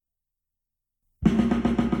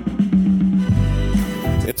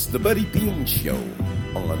the Buddy Bean Show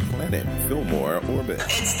on Planet Fillmore Orbit.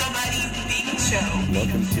 It's the Buddy Bean Show.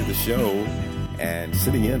 Welcome to the show. And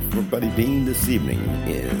sitting in for Buddy Bean this evening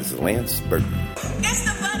is Lance Burton. It's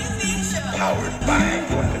the Buddy Bean Show. Powered by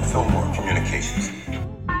Planet Fillmore Communications.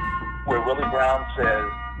 Where Willie Brown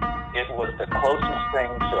says it was the closest thing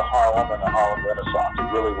to Harlem and the Harlem Renaissance.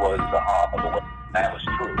 It really was the Harlem of the West. That was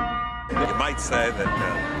true. You might say that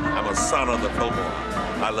I'm a son of the Fillmore.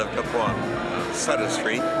 I lived up on Sutter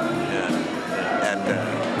Street and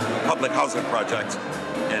public housing projects,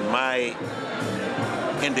 and my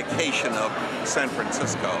indication of San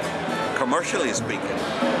Francisco, commercially speaking,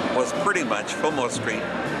 was pretty much Fillmore Street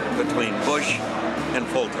between Bush and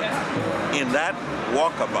Fulton. In that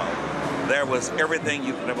walkabout, there was everything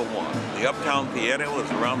you could ever want. The Uptown Theater was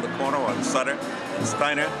around the corner on Sutter and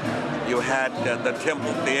Steiner. You had the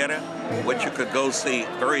Temple Theater, which you could go see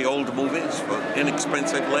very old movies for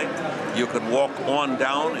inexpensively. You could walk on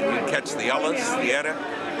down and you'd catch the Ellis Theater,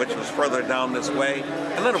 which was further down this way.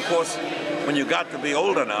 And then, of course, when you got to be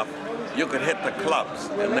old enough, you could hit the clubs.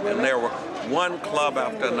 And there were one club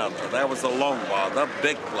after another. There was the Long Bar, the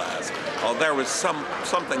Big Plaza. Oh, there was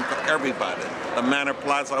something for everybody. The Manor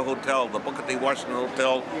Plaza Hotel, the Booker T. Washington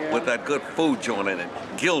Hotel with that good food joint in it.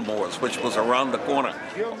 Gilmore's, which was around the corner.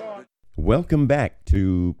 Welcome back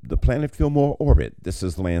to the Planet Fillmore Orbit. This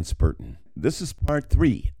is Lance Burton. This is part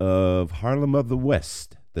 3 of Harlem of the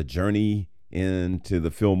West, the journey into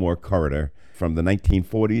the Fillmore corridor from the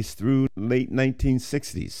 1940s through late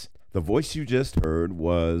 1960s. The voice you just heard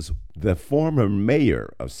was the former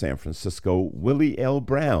mayor of San Francisco, Willie L.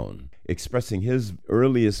 Brown, expressing his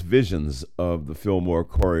earliest visions of the Fillmore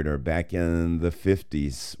corridor back in the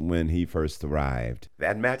 50s when he first arrived.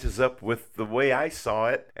 That matches up with the way I saw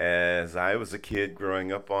it as I was a kid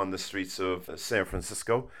growing up on the streets of San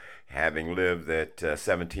Francisco, having lived at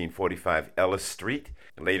 1745 Ellis Street,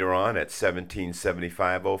 later on at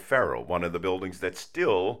 1775 O'Farrell, one of the buildings that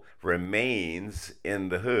still remains in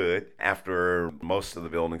the hood after most of the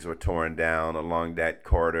buildings were torn down along that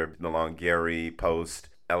corridor, along Gary Post,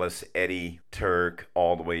 Ellis, Eddy, Turk,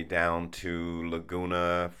 all the way down to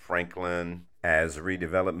Laguna, Franklin, as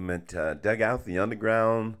redevelopment dug out the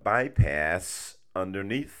underground bypass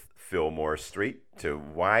underneath Fillmore Street to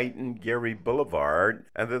widen Gary Boulevard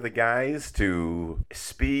under the guise to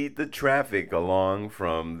speed the traffic along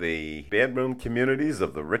from the bedroom communities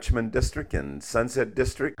of the Richmond District and Sunset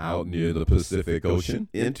District out near the Pacific Ocean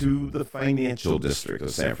into the financial district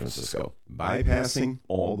of San Francisco, bypassing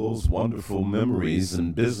all those wonderful memories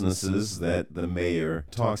and businesses that the mayor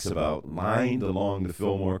talks about lined along the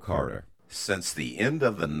Fillmore corridor. Since the end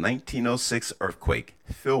of the 1906 earthquake,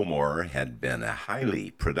 Fillmore had been a highly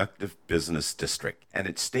productive business district, and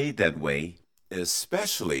it stayed that way,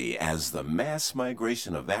 especially as the mass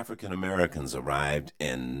migration of African Americans arrived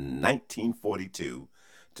in 1942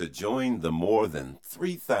 to join the more than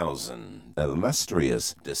 3,000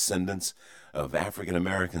 illustrious descendants of African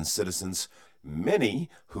American citizens, many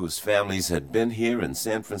whose families had been here in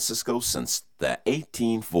San Francisco since the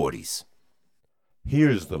 1840s.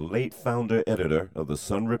 Here's the late founder-editor of the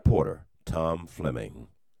Sun Reporter, Tom Fleming.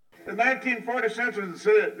 The 1940 census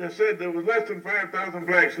said there was less than 5,000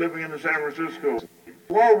 blacks living in San Francisco.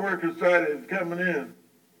 War workers started coming in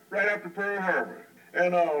right after Pearl Harbor.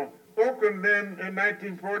 And Oakland then in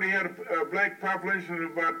 1940 had a black population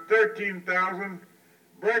of about 13,000.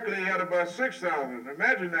 Berkeley had about 6,000.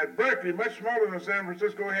 Imagine that. Berkeley, much smaller than San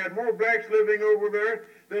Francisco, had more blacks living over there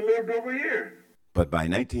than lived over here. But by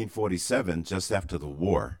 1947, just after the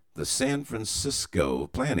war, the San Francisco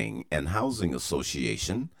Planning and Housing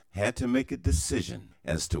Association had to make a decision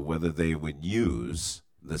as to whether they would use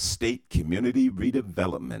the State Community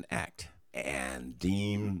Redevelopment Act and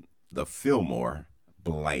deem the Fillmore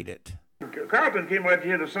blighted. Carlton came out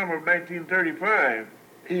here the summer of 1935.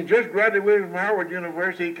 He just graduated from Howard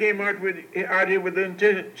University. He came out here with the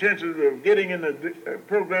intentions of getting in the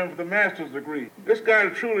program for the master's degree. This guy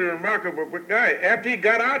is truly a remarkable guy. After he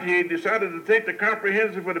got out here, he decided to take the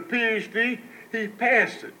comprehensive for the PhD. He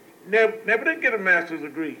passed it. Never did get a master's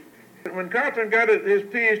degree. When Carlton got his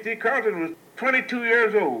PhD, Carlton was 22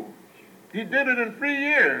 years old. He did it in 3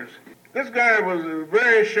 years. This guy was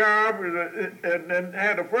very sharp and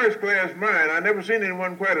had a first-class mind. I never seen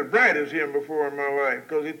anyone quite as bright as him before in my life,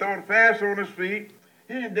 because he thought fast on his feet.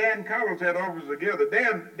 He and Dan Collins had offices together.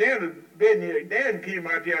 Dan had been here. Dan came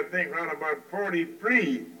out here, I think, around about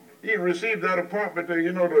 43. He received that appointment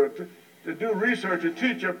to do research and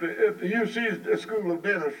teach up at the UC School of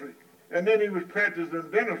Dentistry. And then he was practicing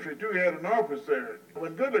in dentistry, too. He had an office there.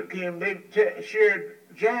 When Goodluck came, they shared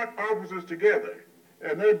joint offices together.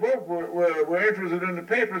 And they both were interested in the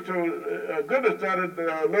paper, so Goodler started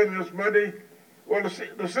lending us money. Well,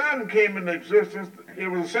 the Sun came into existence. It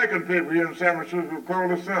was the second paper here in San Francisco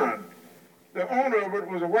called the Sun. The owner of it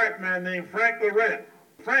was a white man named Frank Laurent.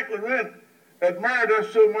 Frank Laurent admired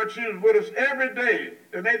us so much he was with us every day.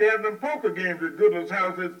 And they'd have them poker games at Goodler's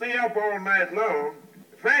house. They'd stay up all night long.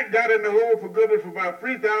 Frank got in the hole for Goodler for about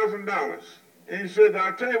 $3,000. And he said,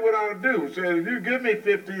 I'll tell you what I'll do. He said, if you give me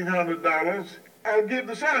 $1,500, I'll give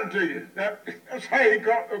the Sun to you. That's how he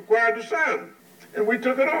acquired the Sun. And we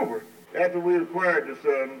took it over. After we acquired the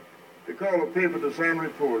Sun, they called the paper the Sun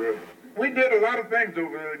Reporter. We did a lot of things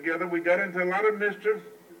over there together. We got into a lot of mischief.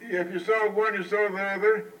 If you saw one, you saw the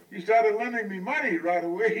other. He started lending me money right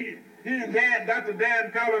away. He and Dr.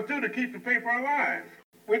 Dan Collins, too, to keep the paper alive.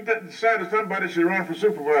 We decided somebody should run for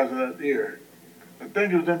supervisor that year. I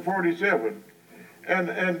think it was in 47.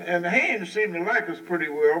 And Haynes seemed to like us pretty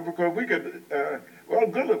well because we could,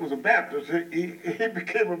 Goodler was a Baptist. He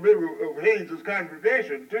became a member of Haynes'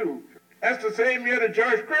 congregation, too. That's the same year that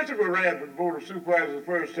George Christopher ran for the Board of Supervisors the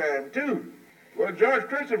first time, too. Well, George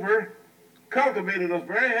Christopher cultivated us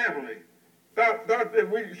very heavily. Thought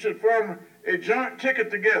that we should form a joint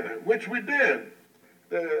ticket together, which we did.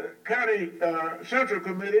 The county central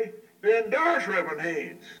committee, they endorsed Reverend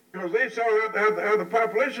Haynes because they saw how the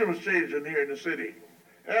population was changing here in the city.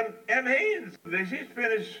 And Haynes, he's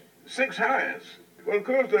finished 6 highest. Well, of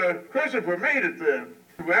course, Christopher made it then.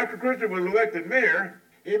 After Christopher was elected mayor,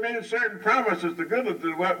 he made certain promises to Goodler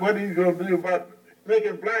to what he's going to do about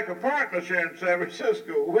making black apartments here in San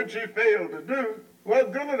Francisco, which he failed to do. Well,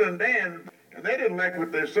 Goodler and Dan, and they didn't like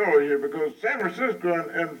what they saw here because San Francisco,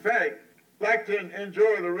 in fact, liked to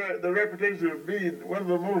enjoy the reputation of being one of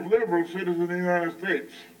the most liberal cities in the United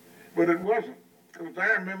States. But it wasn't. Because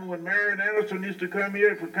I remember when Marian Anderson used to come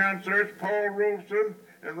here for concerts, Paul Robeson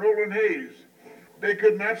and Roland Hayes. They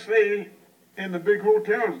could not stay in the big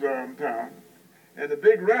hotels downtown. And the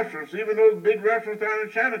big restaurants, even those big restaurants down in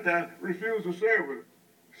Chinatown, refused to serve it.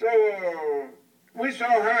 So we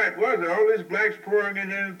saw how it was, all these blacks pouring in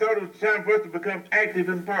here, and thought it was time for us to become active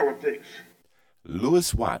in politics.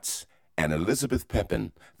 Louis Watts and Elizabeth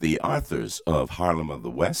Pepin, the authors of Harlem of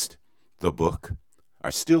the West, the book,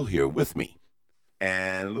 are still here with me.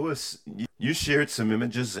 And Louis, you shared some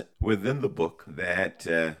images within the book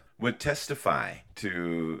that would testify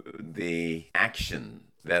to the action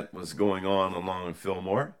that was going on along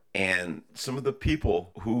Fillmore and some of the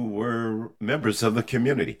people who were members of the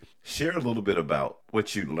community. Share a little bit about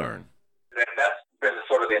what you learned. That's been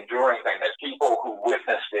sort of the enduring thing, that people who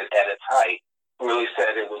witnessed it at its height really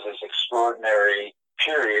said it was this extraordinary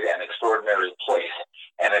period and extraordinary place.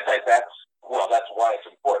 And in fact, that's why it's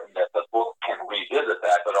important that the book can revisit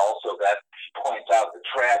that, but also that points out the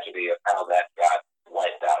tragedy of how that got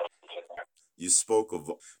wiped out. You spoke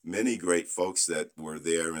of many great folks that were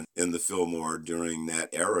there in the Fillmore during that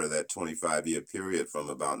era, that 25-year period from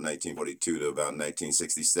about 1942 to about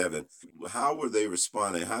 1967. How were they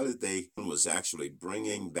responding? How did they was actually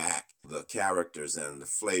bringing back the characters and the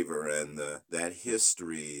flavor and that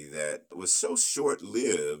history that was so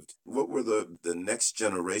short-lived? What were the next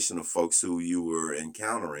generation of folks who you were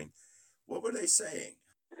encountering? What were they saying?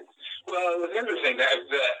 Well, it was interesting that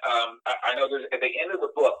I know at the end of the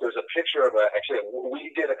book, there's a picture of we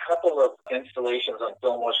did a couple of installations on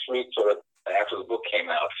Fillmore Street sort of after the book came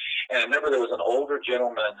out. And I remember there was an older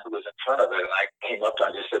gentleman who was in front of it, and I came up to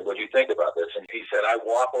him and just said, what do you think about this? And he said, I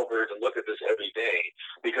walk over to look at this every day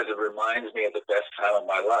because it reminds me of the best time of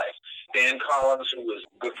my life. Dan Collins, who was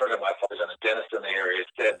a good friend of my father's and a dentist in the area,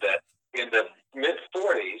 said that in the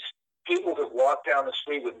mid-40s, people could walk down the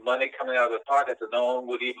street with money coming out of their pockets and no one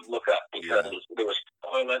would even look up because there was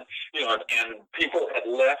employment, and people had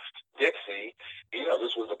left Dixie.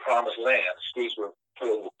 This was the promised land. Streets were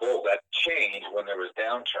filled with gold. That changed when there was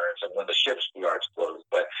downturns and when the ship's yards closed.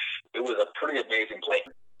 But it was a pretty amazing place.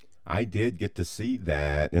 I did get to see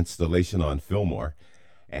that installation on Fillmore.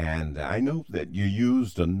 And I know that you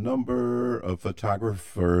used a number of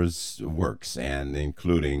photographers' works, and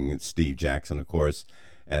including Steve Jackson, of course.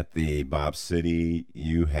 At the Bob City,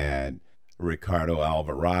 you had Ricardo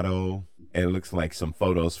Alvarado. It looks like some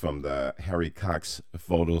photos from the Harry Cox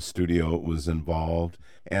photo studio was involved.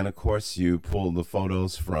 And, of course, you pulled the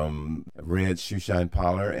photos from Red Shoeshine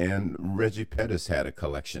Parlor, and Reggie Pettis had a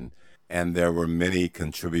collection. And there were many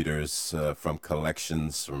contributors from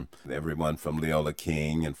collections, from everyone from Leola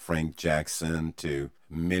King and Frank Jackson to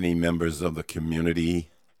many members of the community.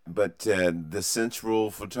 But the central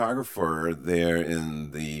photographer there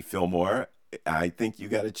in the Fillmore, I think you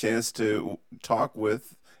got a chance to talk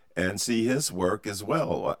with and see his work as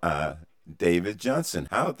well. David Johnson.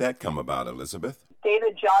 How did that come about, Elizabeth?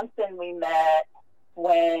 David Johnson we met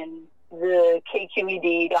when the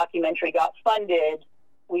KQED documentary got funded.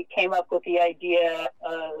 We came up with the idea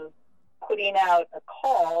of putting out a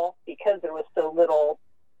call, because there was so little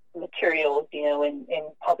materials, in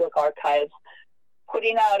public archives,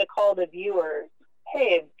 putting out a call to viewers.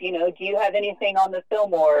 Hey, do you have anything on the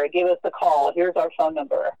Fillmore? Give us a call. Here's our phone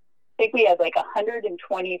number. I think we had like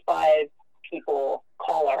 125 people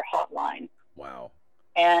call our hotline. Wow.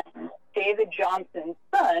 And David Johnson's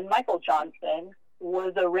son, Michael Johnson,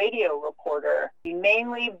 was a radio reporter. He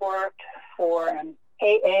mainly worked for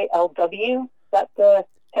KALW, that's the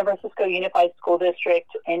San Francisco Unified School District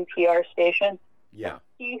NPR station. Yeah.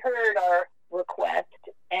 He heard our request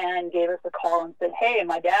and gave us a call and said, hey,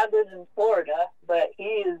 my dad lives in Florida, but he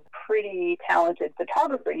is a pretty talented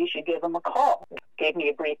photographer. You should give him a call. Gave me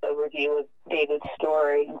a brief overview of David's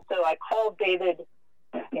story. And so I called David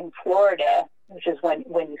in Florida, which is when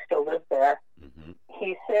you still live there. Mm-hmm.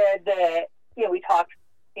 He said that, we talked,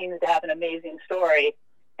 seems to have an amazing story,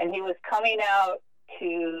 and he was coming out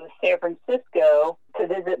to San Francisco to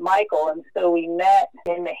visit Michael, and so we met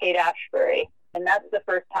in the Haight-Ashbury. And that's the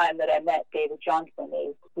first time that I met David Johnson.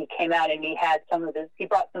 He came out and he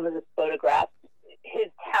brought some of his photographs. His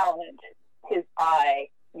talent, his eye,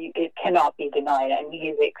 it cannot be denied. I mean,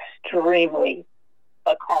 he's extremely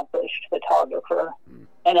accomplished photographer.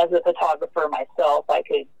 And as a photographer myself, I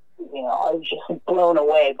was just blown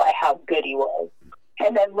away by how good he was.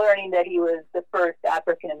 And then learning that he was the first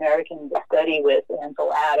African-American to study with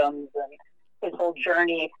Ansel Adams, and his whole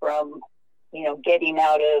journey from, getting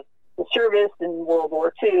out of the service in World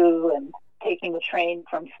War II and taking the train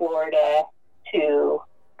from Florida to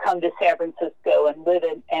come to San Francisco and live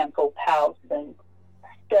in Ansel's house and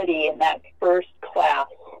study in that first class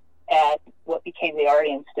at what became the Art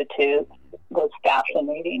Institute was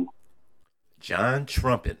fascinating. John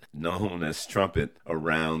Trumpet, known as Trumpet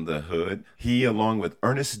around the hood, he, along with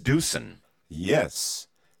Ernest Dewson, yes,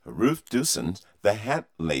 Ruth Dewson, the Hat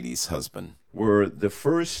Lady's husband, were the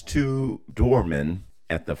first two doormen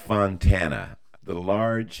at the Fontana, the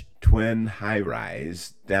large twin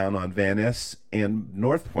high-rise down on Van Ness and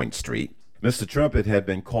North Point Street. Mr. Trumpet had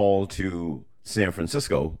been called to San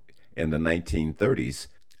Francisco in the 1930s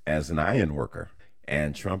as an iron worker,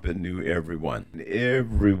 and Trumpet knew everyone.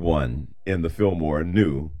 Everyone in the Fillmore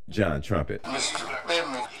knew John Trumpet. Mr.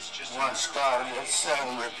 Fleming once started as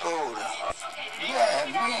Sun reporter. Yeah,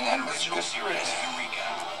 man, that was good friend.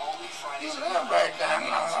 He lived right down the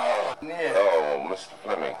hall. Yeah. Oh, Mr.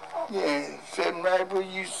 Fleming. Yeah, sitting right where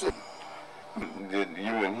you sit. Did you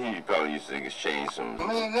and he probably used to exchange some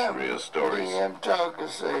that real stories? I'm talking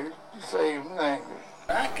the same thing.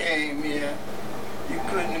 I came here, you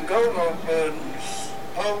couldn't go no further than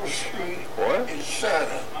Pole Street. What? In Sutter.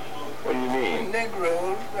 What do you mean?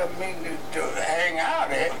 Negroes, to hang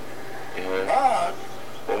out at. Yeah.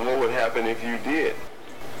 Well, what would happen if you did?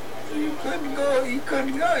 You couldn't go, you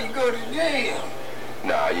go to jail.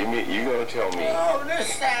 Nah, you gonna tell me? Oh,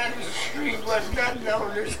 this side of the street was nothing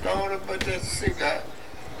on this corner but that cigar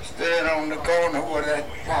stand on the corner where that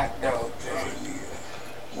hot dog thing is.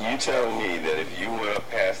 You telling me that if you went up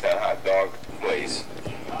past that hot dog place,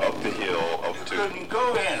 up the hill, up to... You couldn't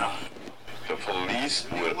go in them. The police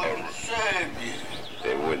would... serve you.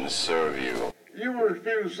 They wouldn't serve you. You were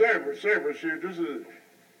refused service here just as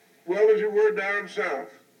well as you were down south.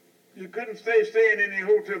 You couldn't stay in any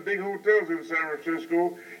big hotels in San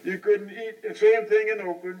Francisco. You couldn't eat the same thing in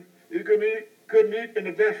Oakland. You couldn't eat in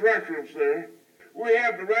the best restaurants there. We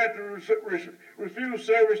have the right to refuse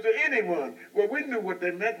service to anyone. Well, we knew what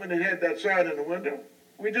they meant when they had that sign in the window.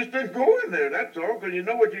 We just didn't go in there, that's all, because you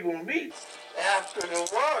know what you're going to meet. After the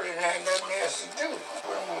war, it had nothing else to do.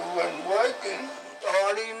 When we wasn't working,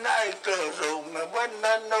 all these nightclubs open. There wasn't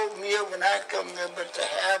nothing open here when I come in but to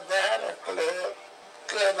have that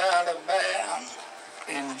Club Out of Bounds,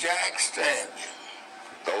 and Jack Stallion.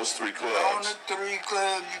 Those three clubs? Only three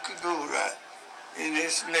clubs you could go right in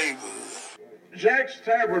this neighborhood. Jack's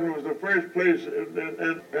Tavern was the first place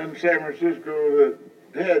in San Francisco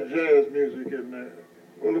that had jazz music in there.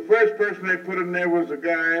 Well, the first person they put in there was a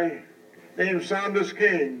guy named Saunders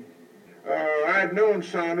King. I had known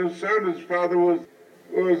Saunders. Saunders' father was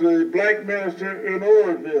a black minister in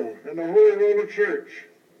Oroville, in the Holy Roller Church.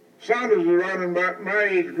 Saunders was around in my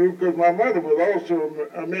age group because my mother was also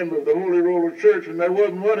a member of the Holy Roller Church, and there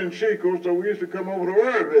wasn't one in Chico, so we used to come over to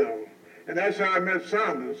Oroville. And that's how I met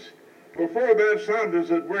Saunders. Before that, Saunders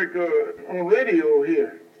had worked on radio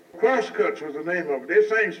here. Crosscuts was the name of it. They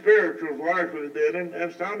sang spirituals largely then,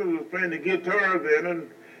 and Saunders was playing the guitar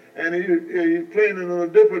then, and he playing it on a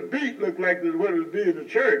different beat, looked like what it would be in the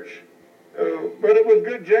church. But it was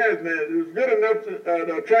good jazz, man. It was good enough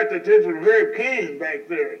to attract the attention of Herb Caen back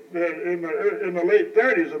there in the late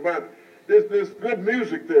 30s about this good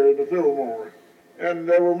music there in the Fillmore. And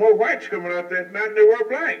there were more whites coming out that night than there were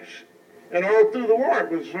blacks. And all through the war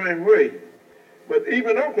it was the same way. But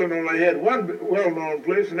even Oakland only had one well-known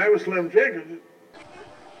place, and that was Slim Jenkins.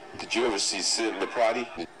 Did you ever see Sid Laprati?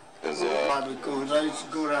 Because I used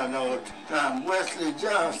to go down all the time. Wesley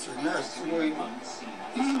Johnson, that's the way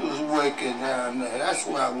he was working down there. That's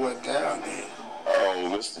why I went down there.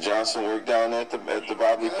 Oh, Mr. Johnson worked down at the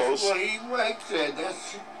Bobby Post? That's where he worked at.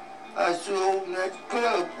 I used to open that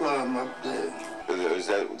club for him up there. Is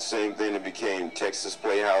that the same thing that became Texas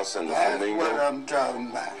Playhouse and the Flamingo? That's what I'm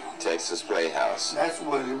talking about. Texas Playhouse. That's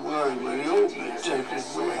what it was when he opened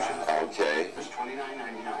Texas Playhouse. Okay.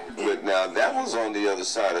 But now that was on the other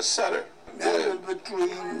side of Sutter. That was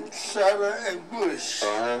between Sutter and Bush.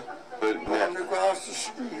 Uh-huh. But Going across the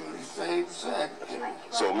street on the same side.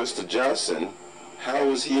 So Mr. Johnson, how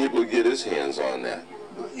was he able to get his hands on that?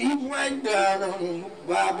 He went down on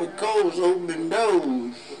Bobby Cole's open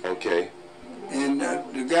doors. Okay. And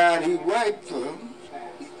the guy he worked for,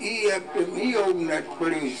 he opened that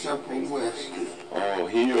place up in Wesley. Oh,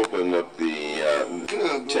 he opened up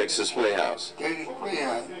the Texas Playhouse. Texas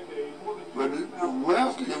Playhouse. But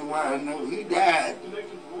Wesley wound up, he died.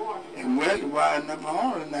 And Wesley wound up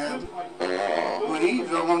owning that. But he's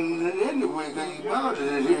owning it anyway because he bought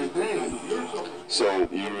it at his name. So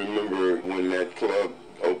you remember when that club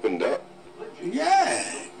opened up? Yeah.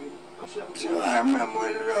 So I remember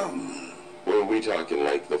when it opened. What are we talking,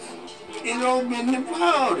 like the... It opened in the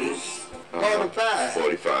 40s. 45.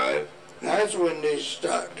 45. That's when they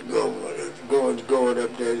start to going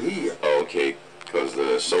up that hill. Okay, because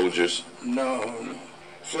the soldiers... No.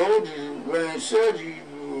 Soldiers, when soldiers,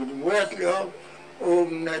 Wesley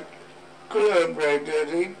opened that club right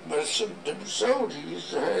there, but the soldiers used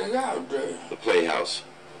to hang out there. The Playhouse.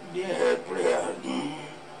 Yeah, Playhouse.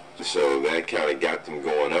 So that kind of got them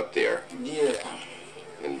going up there. Yeah.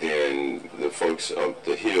 And then the folks up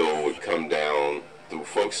the hill would come down. The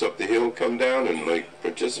folks up the hill come down and like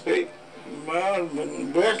participate. Well,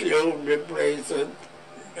 when Wesley opened that place,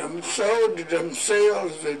 them soldiers, them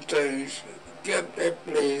sales and things kept that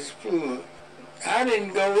place full. I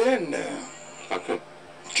didn't go in there. How come?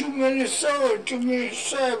 Too many soldiers, too many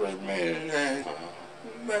servicemen there.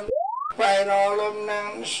 Man, fight all of them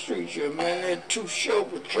down the street here, man. There 2 show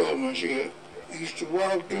patrolmen here. Used to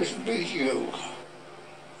walk this beach here.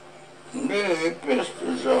 They had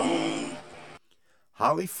pistols on.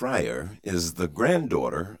 Holly Fryer is the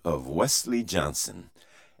granddaughter of Wesley Johnson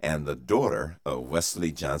and the daughter of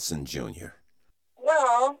Wesley Johnson, Jr.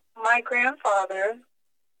 Well, my grandfather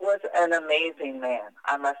was an amazing man,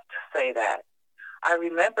 I must say that. I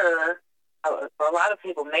remember, a lot of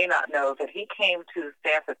people may not know, that he came to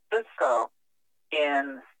San Francisco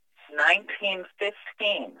in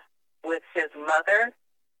 1915 with his mother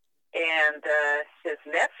and his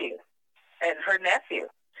nephew and her nephew.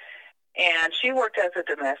 And she worked as a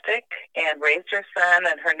domestic and raised her son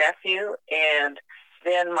and her nephew. And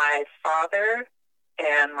then my father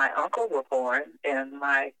and my uncle were born, and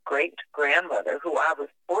my great-grandmother, who I was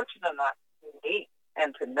fortunate enough to meet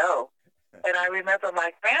and to know. And I remember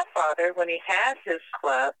my grandfather, when he had his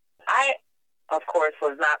club, I, of course,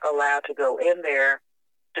 was not allowed to go in there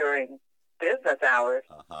during business hours,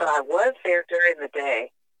 but I was there during the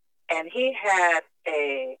day. And he had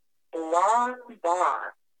a long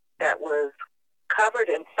bar that was covered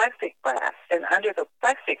in plexiglass, and under the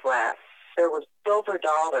plexiglass, there was silver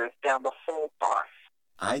dollars down the whole bar.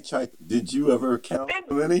 Did you ever count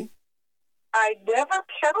any? I never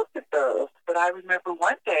counted those, but I remember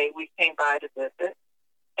one day we came by to visit,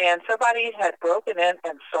 and somebody had broken in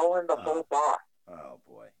and stolen the whole bar. Oh,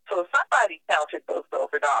 boy. So somebody counted those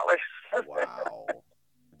silver dollars. Wow. I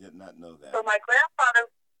did not know that. So my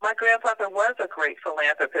grandfather was a great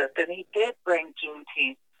philanthropist, and he did bring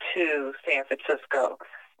Juneteenth to San Francisco.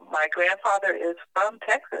 My grandfather is from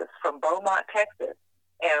Texas, from Beaumont, Texas.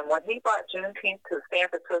 And when he brought Juneteenth to San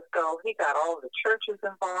Francisco, he got all of the churches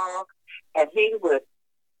involved, and he would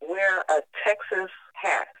wear a Texas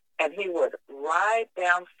hat, and he would ride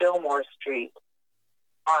down Fillmore Street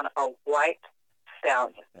on a white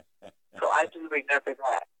stallion. So I do remember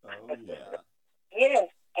that. Oh, yeah. Yes,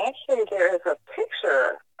 actually there is a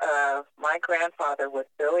picture of my grandfather with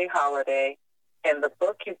Billie Holiday in the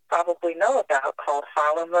book you probably know about called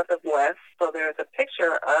Harlem of the West. So there's a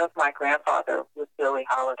picture of my grandfather with Billie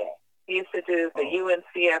Holiday. He used to do the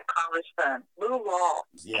UNCF College Fund. Lou Law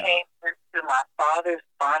came into my father's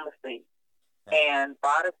pharmacy and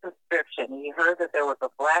bought a prescription. He heard that there was a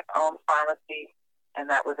black-owned pharmacy and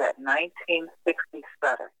that was at 1960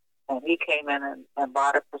 Sutter. And he came in and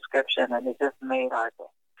bought a prescription, and it just made our day.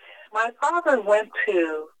 My father went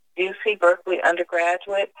to UC Berkeley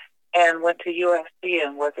undergraduate and went to USC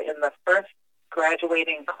and was in the first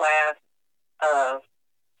graduating class of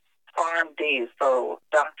PharmDs, so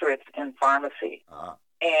doctorates in pharmacy.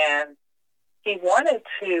 And he wanted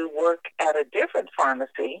to work at a different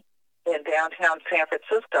pharmacy in downtown San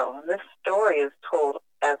Francisco. And this story is told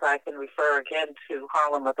as I can refer again to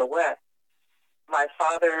Harlem of the West. My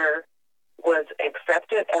father was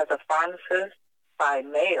accepted as a pharmacist by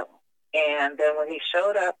mail. And then when he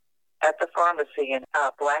showed up at the pharmacy, and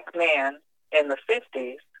a black man in the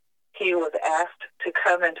 50s, he was asked to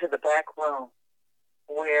come into the back room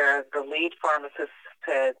where the lead pharmacist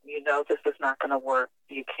said, you know, this is not going to work.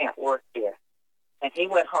 You can't work here. And he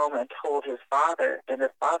went home and told his father, and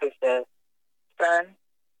his father said, son,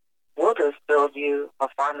 we'll just build you a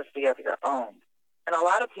pharmacy of your own. And a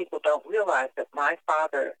lot of people don't realize that my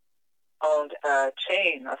father owned a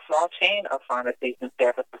small chain of pharmacies in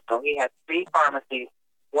San Francisco. He had 3 pharmacies,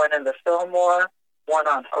 one in the Fillmore, one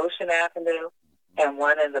on Ocean Avenue, and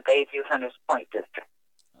one in the Bayview Hunters Point district.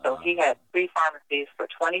 So he had 3 pharmacies for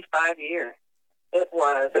 25 years. It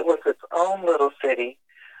was its own little city.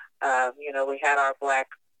 We had our black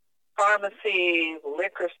pharmacy,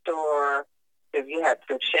 liquor store. You had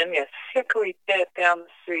Virginia's Hickory Pit down the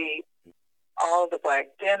street. All the black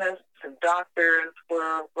dentists and doctors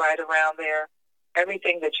were right around there.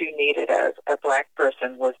 Everything that you needed as a black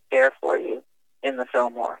person was there for you in the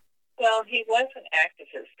Fillmore. Well, he was an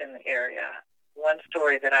activist in the area. One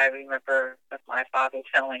story that I remember of my father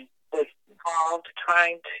telling was involved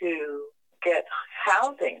trying to get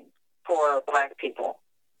housing for black people.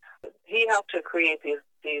 He helped to create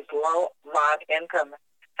these low income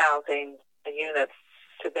housing units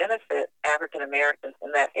to benefit African Americans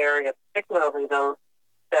in that area, particularly those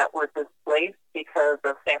that were displaced because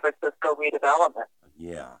of San Francisco redevelopment.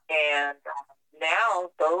 Yeah. And now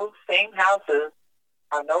those same houses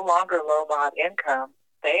are no longer low income.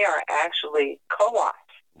 They are actually co-ops.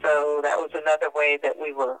 So that was another way that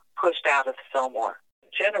we were pushed out of Fillmore.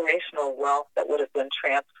 Generational wealth that would have been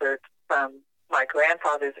transferred from my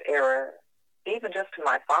grandfather's era, even just to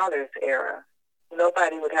my father's era.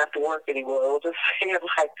 Nobody would have to work anymore. We'll just say it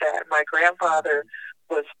like that. My grandfather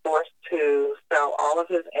was forced to sell all of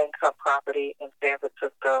his income property in San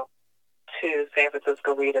Francisco to San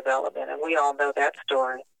Francisco redevelopment. And we all know that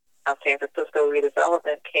story, how San Francisco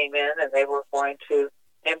redevelopment came in and they were going to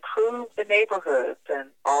improve the neighborhoods and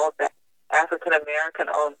all of the African-American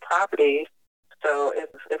owned properties. So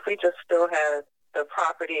if we just still had the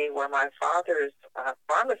property where my father's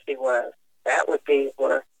pharmacy was, that would be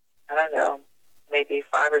worth, I don't know, maybe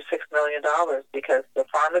 $5 or $6 million because the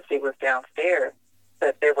pharmacy was downstairs,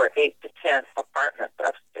 but there were 8 to 10 apartments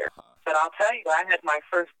upstairs. But I'll tell you, I had my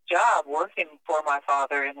first job working for my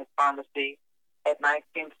father in his pharmacy at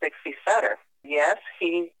 1960 Sutter. Yes,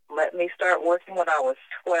 he let me start working when I was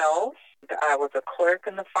 12. I was a clerk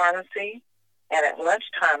in the pharmacy, and at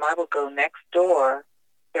lunchtime I would go next door.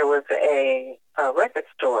 There was a record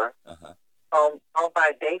store owned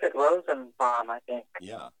by David Rosenbaum, I think.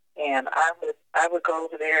 Yeah. And I would go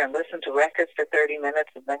over there and listen to records for 30 minutes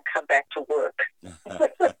and then come back to work.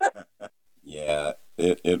 Yeah,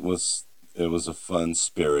 it was a fun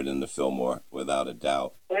spirit in the Fillmore, without a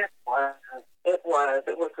doubt. It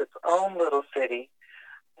was its own little city.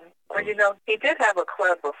 But, he did have a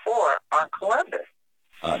club before on Columbus.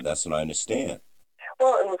 That's what I understand.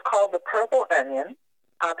 Well, it was called the Purple Onion.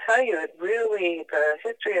 I'll tell you, the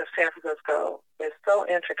history of San Francisco is so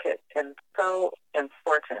intricate and so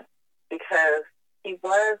important because he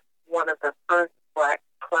was one of the first black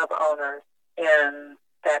club owners in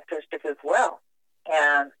that district as well.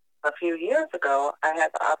 And a few years ago, I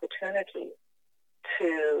had the opportunity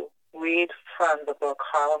to read from the book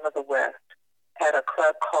Harlem of the West at a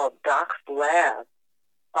club called Doc's Lab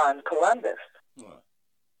on Columbus.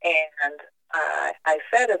 And I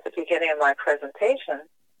said at the beginning of my presentation,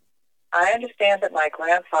 I understand that my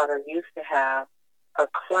grandfather used to have a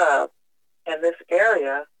club in this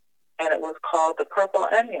area, and it was called the Purple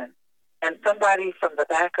Onion. And somebody from the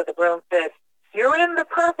back of the room said, "You're in the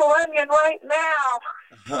Purple Onion right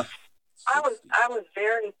now." I was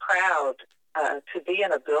very proud to be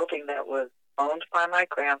in a building that was owned by my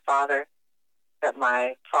grandfather, that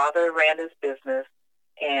my father ran his business,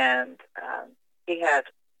 and he had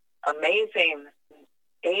amazing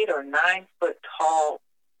 8 or 9 foot tall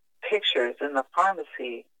pictures in the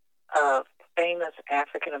pharmacy of famous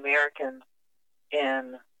African Americans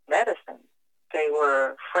in medicine. They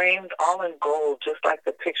were framed all in gold, just like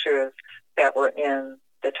the pictures that were in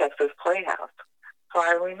the Texas Playhouse. So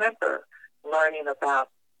I remember learning about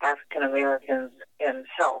African Americans in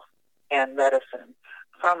health and medicine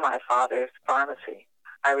from my father's pharmacy.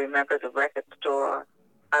 I remember the record store.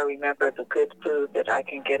 I remember the good food that I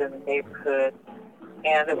can get in the neighborhood.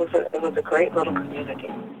 And it was a great little community.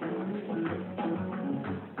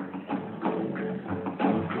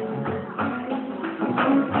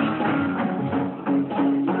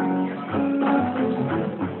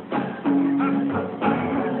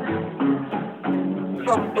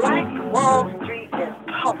 From Black Wall Street in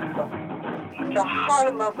Tulsa to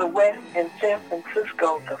Harlem of the West in San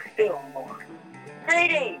Francisco to Fillmore.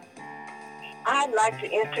 Greetings! I'd like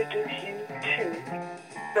to introduce you to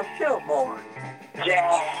the Fillmore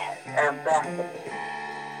Jazz Ambassadors.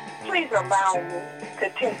 Please allow me to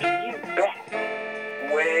take you back,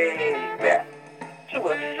 way back, to a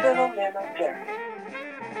sentimental journey.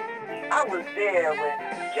 I was there when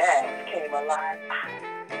jazz came alive.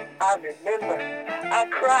 I remember I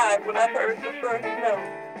cried when I heard the first note.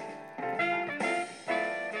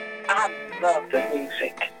 I love the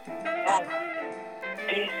music. Ella,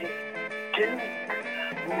 Dizzy, Duke,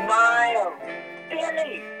 Miles,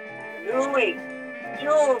 Billy, Louis,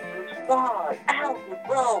 Jules Broussard, Al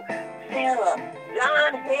Jarreau, Sarah,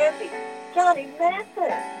 John Handy, Johnny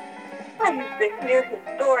Mathis. I used to hear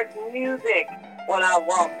historic music when I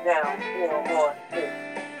walked down Fillmore Street,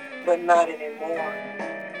 but not anymore.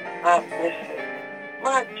 I miss it.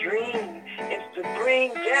 My dream is to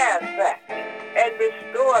bring jazz back and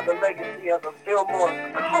restore the legacy of the Fillmore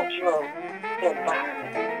cultural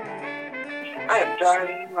environment. I am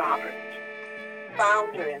Darlene Roberts,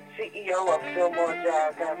 founder and CEO of Fillmore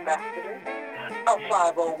Jazz Ambassadors, a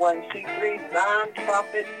 501c3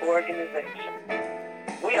 nonprofit organization.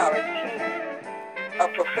 We are a team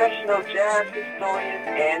of professional jazz historians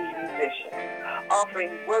and musicians,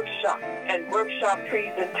 offering workshops and workshop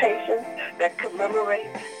presentations that commemorate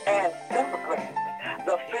and celebrate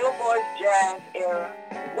the Fillmore Jazz era,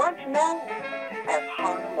 once known as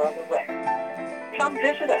Harlem of the West. Come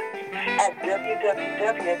visit us at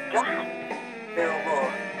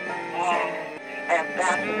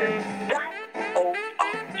www.fillmoreambassadors.org.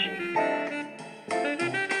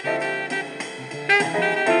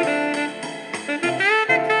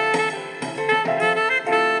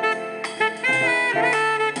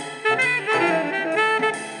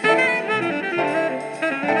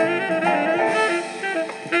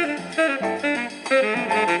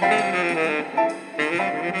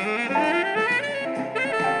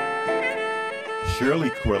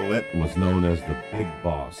 Shirley Corlett was known as the big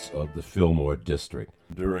boss of the Fillmore District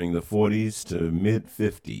during the 40s to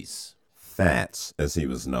mid-50s. Fats, as he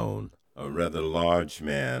was known, a rather large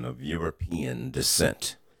man of European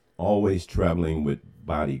descent, always traveling with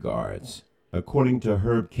bodyguards. According to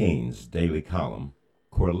Herb Cain's daily column,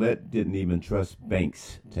 Corlett didn't even trust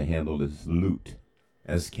banks to handle his loot.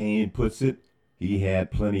 As Cain puts it, he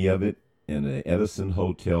had plenty of it in the Edison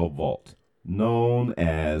Hotel vault. Known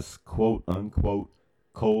as quote-unquote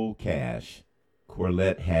cold cash,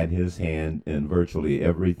 Corlett had his hand in virtually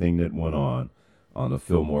everything that went on the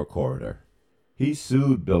Fillmore corridor. He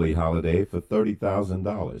sued Billie Holiday for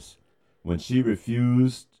 $30,000 when she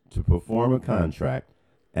refused to perform a contract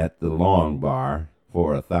at the Long Bar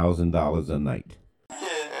for $1,000 a night.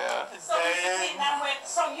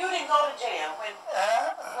 So you didn't go to jail when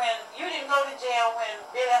you didn't go to jail when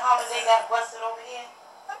Billie Holiday got busted over here?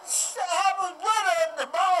 I was with her in the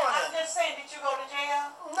morning. I'm just saying, did you go to jail?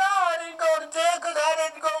 No, I didn't go to jail because I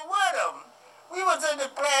didn't go with them. We was in the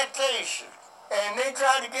plantation, and they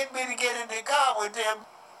tried to get me to get in the car with them.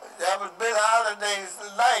 That was Billie Holiday's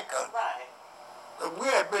Leica. Right. So we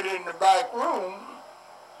had been in the back room,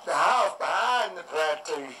 the house behind the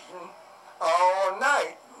plantation, all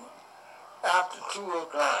night after 2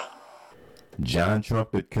 o'clock. John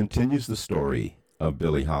Trumpet continues the story of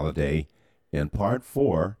Billie Holiday in Part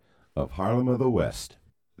 4 of Harlem of the West.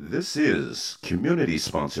 This is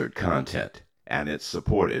community-sponsored content, and it's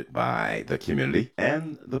supported by the community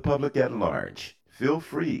and the public at large. Feel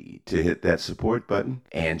free to hit that support button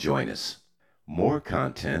and join us. More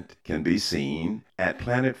content can be seen at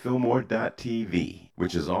planetfillmore.tv,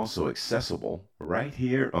 which is also accessible right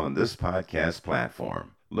here on this podcast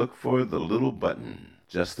platform. Look for the little button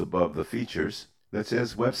just above the features that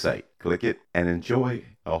says website. Click it and enjoy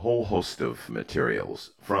a whole host of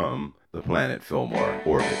materials from the Planet Fillmore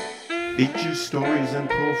orbit. Feature stories and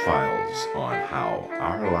profiles on how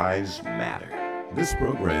our lives matter. This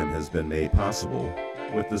program has been made possible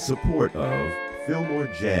with the support of Fillmore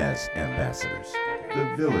Jazz Ambassadors,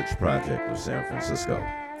 the Village Project of San Francisco,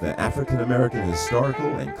 the African American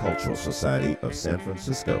Historical and Cultural Society of San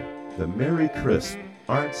Francisco, the Merry Crisp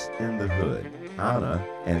Arts in the Hood, Anna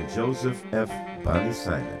and Joseph F. Bonnie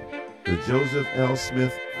Simon, the Joseph L.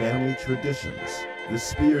 Smith Family Traditions, the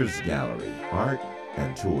Spears Gallery, Art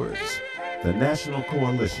and Tours, the National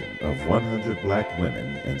Coalition of 100 Black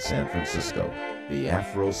Women in San Francisco, the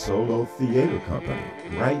Afro Solo Theater Company,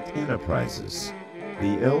 Wright Enterprises,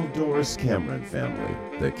 the L. Doris Cameron family,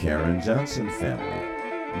 the Karen Johnson family,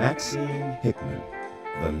 Maxine Hickman,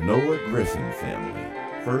 the Noah Griffin family,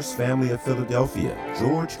 First Family of Philadelphia,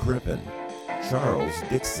 George Crippen, Charles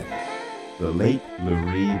Dixon, the late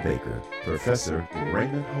Lurie Baker, Professor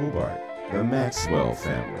Raymond Hobart, the Maxwell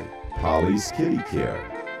family, Polly's Kitty Care,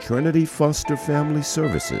 Trinity Foster Family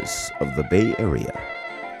Services of the Bay Area,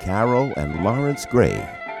 Carol and Lawrence Gray,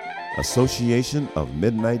 Association of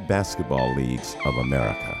Midnight Basketball Leagues of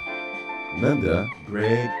America, Linda,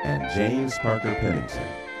 Greg, and James Parker Pennington,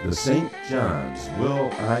 the St. John's Will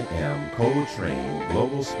I Am Co-Trained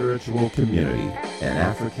Global Spiritual Community and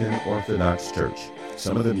African Orthodox Church.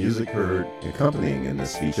 Some of the music heard accompanying in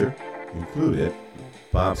this feature included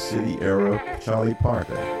Bob City era Charlie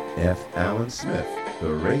Parker, F. Allen Smith,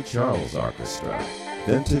 the Ray Charles Orchestra,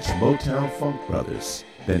 Vintage Motown Funk Brothers,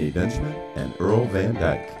 Benny Benjamin and Earl Van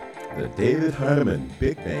Dyke, the David Hardiman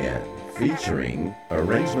Big Band, featuring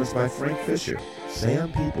arrangements by Frank Fisher,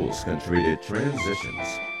 Sam Peoples contributed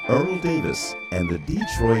Transitions, Earl Davis and the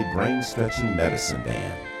Detroit Brain Stretching Medicine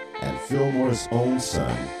Band, and Fillmore's own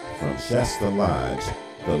son from Shasta Lodge,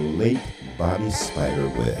 the late Bobby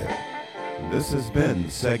Spiderweb. This has been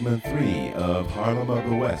segment 3 of Harlem of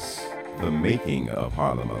the West, the making of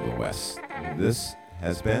Harlem of the West. This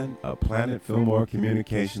has been a Planet Fillmore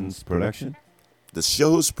Communications production. The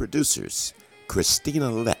show's producers, Christina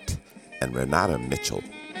Lett and Renata Mitchell.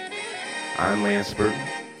 I'm Lance Burton,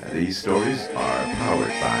 and these stories are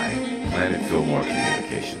powered by Planet Fillmore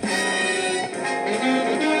Communications.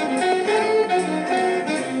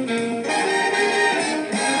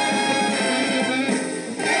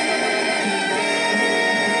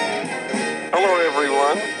 Hello,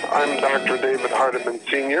 everyone. I'm Dr. David Hardiman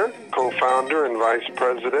Sr., co-founder and vice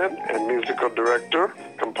president and musical director,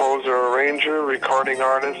 composer, arranger, recording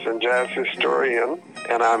artist, and jazz historian.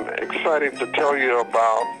 And I'm excited to tell you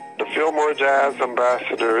about the Fillmore Jazz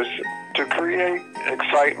Ambassadors to create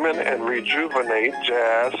excitement and rejuvenate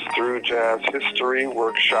jazz through jazz history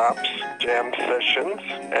workshops, jam sessions,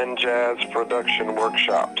 and jazz production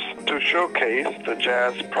workshops. To showcase the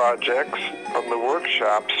jazz projects from the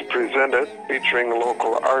workshops presented featuring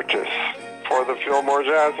local artists for the Fillmore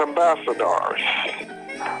Jazz Ambassadors.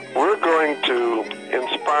 We're going to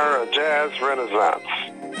inspire a jazz renaissance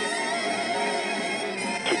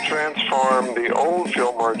to transform the old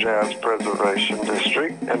Fillmore Jazz Preservation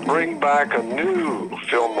District and bring back a new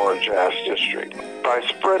Fillmore Jazz District by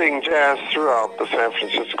spreading jazz throughout the San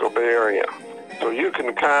Francisco Bay Area. So you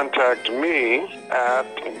can contact me at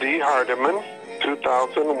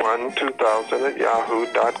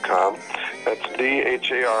dhardiman20012000@yahoo.com. That's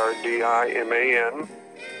DHARDIMAN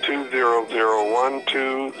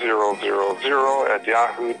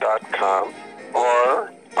 20012000@yahoo.com or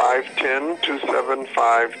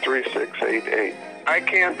 510-275-3688. I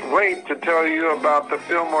can't wait to tell you about the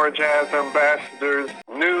Fillmore Jazz Ambassadors'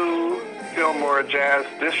 new Fillmore Jazz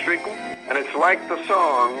District. And it's like the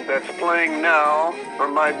song that's playing now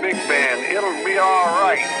from my big band, It'll Be All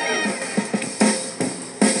Right.